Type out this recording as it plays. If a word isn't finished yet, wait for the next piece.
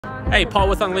Hey, Paul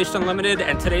with Unleashed Unlimited,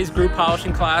 and today's group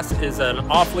polishing class is an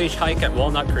off-leash hike at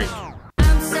Walnut Creek.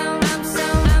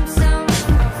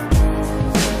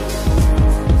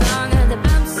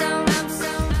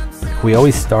 We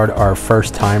always start our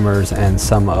first timers and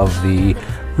some of the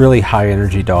really high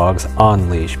energy dogs on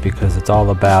leash because it's all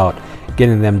about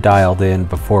getting them dialed in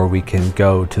before we can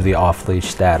go to the off-leash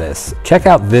status. Check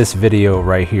out this video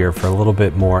right here for a little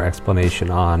bit more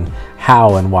explanation on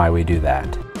how and why we do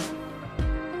that.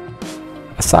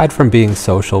 Aside from being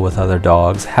social with other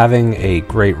dogs, having a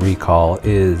great recall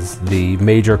is the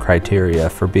major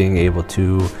criteria for being able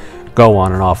to go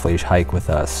on an off-leash hike with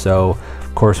us. So,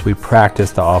 of course, we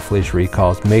practice the off-leash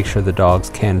recalls, make sure the dogs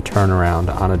can turn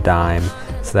around on a dime,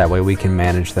 so that way we can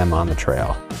manage them on the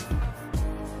trail.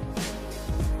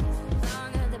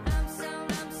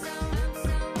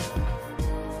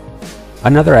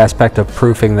 Another aspect of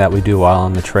proofing that we do while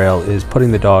on the trail is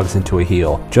putting the dogs into a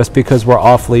heel. Just because we're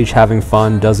off leash having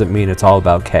fun doesn't mean it's all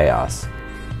about chaos.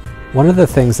 One of the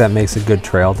things that makes a good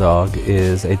trail dog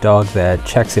is a dog that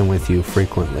checks in with you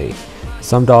frequently.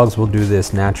 Some dogs will do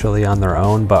this naturally on their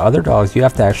own, but other dogs you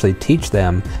have to actually teach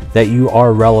them that you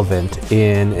are relevant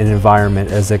in an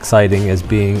environment as exciting as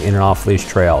being in an off-leash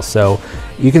trail. So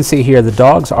you can see here the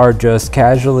dogs are just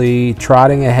casually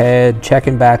trotting ahead,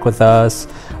 checking back with us,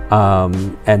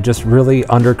 and just really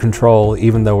under control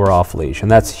even though we're off leash,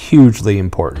 and that's hugely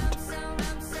important.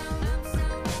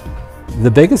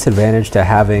 The biggest advantage to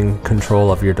having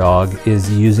control of your dog is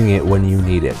using it when you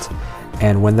need it.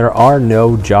 And when there are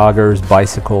no joggers,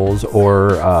 bicycles,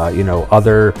 or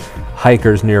other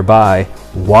hikers nearby,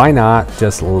 why not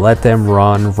just let them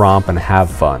run, romp, and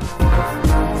have fun?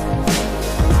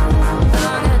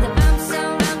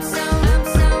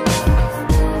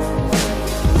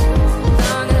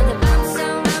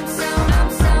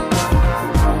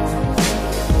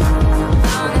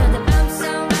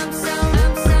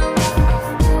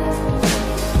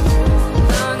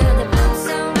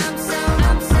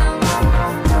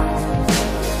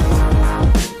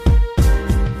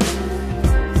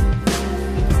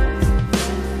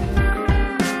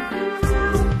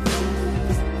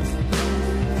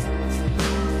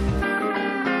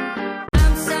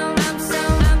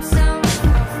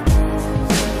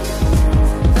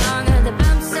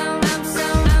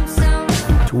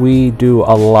 We do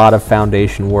a lot of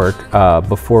foundation work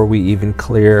before we even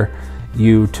clear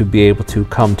you to be able to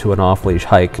come to an off-leash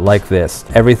hike like this.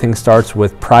 Everything starts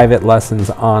with private lessons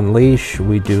on leash.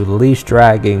 We do leash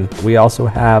dragging. We also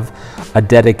have a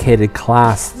dedicated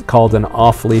class called an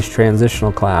off-leash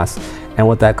transitional class. And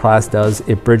what that class does,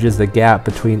 it bridges the gap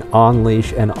between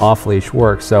on-leash and off-leash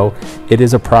work. So it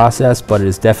is a process, but it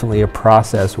is definitely a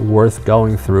process worth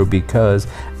going through because,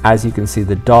 as you can see,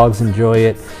 the dogs enjoy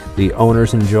it, the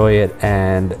owners enjoy it,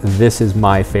 and this is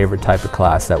my favorite type of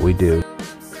class that we do.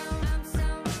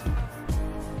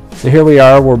 So here we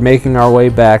are, we're making our way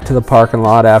back to the parking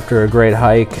lot after a great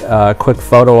hike, quick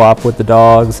photo op with the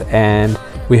dogs, and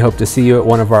we hope to see you at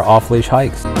one of our off-leash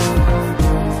hikes.